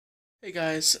Hey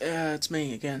guys, it's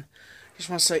me again. Just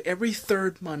want to say every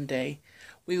third Monday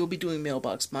we will be doing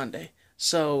Mailbox Monday.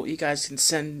 So you guys can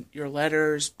send your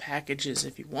letters, packages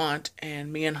if you want,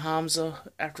 and me and Hamza,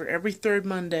 after every third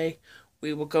Monday,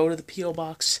 we will go to the P.O.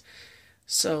 Box.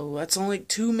 So that's only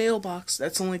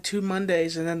that's only 2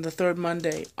 Mondays, and then the third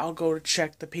Monday I'll go to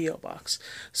check the P.O. Box.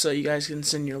 So you guys can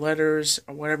send your letters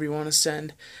or whatever you want to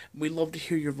send. We'd love to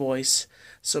hear your voice.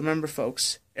 So remember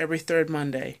folks, every third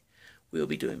Monday we'll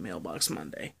be doing Mailbox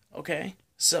Monday. Okay?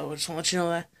 So I just want to let you know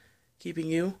that. Keeping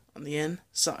you on the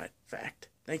inside. Fact.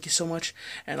 Thank you so much.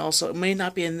 And also, it may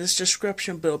not be in this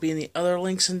description, but it'll be in the other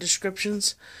links and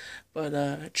descriptions.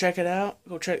 But check it out.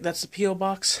 Go check. That's the P.O.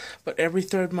 Box. But every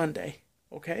third Monday.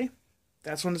 Okay?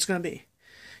 That's when it's going to be.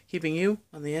 Keeping you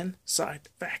on the inside.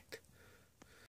 Fact.